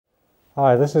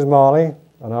Hi, this is Marley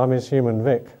and I'm his human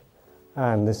Vic,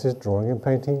 and this is Drawing and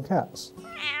Painting Cats.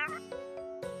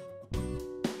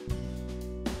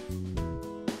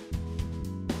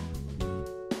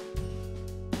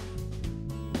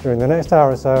 During the next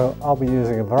hour or so, I'll be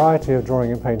using a variety of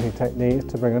drawing and painting techniques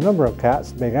to bring a number of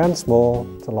cats, big and small,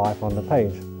 to life on the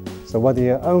page. So whether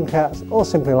you own cats or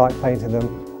simply like painting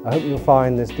them, I hope you'll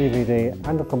find this DVD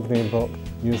and accompanying book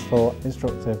useful,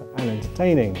 instructive and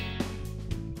entertaining.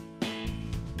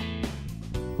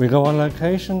 We go on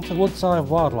location to Woodside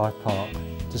Wildlife Park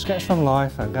to sketch from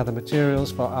life and gather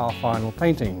materials for our final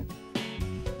painting.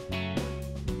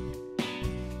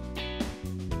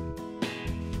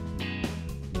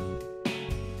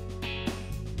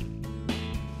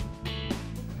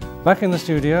 Back in the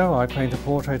studio, I paint a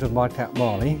portrait of my cat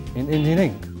Marley in Indian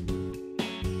ink.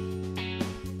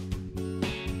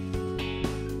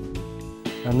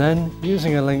 And then,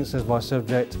 using a lynx as my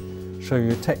subject, show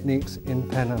you techniques in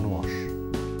pen and wash.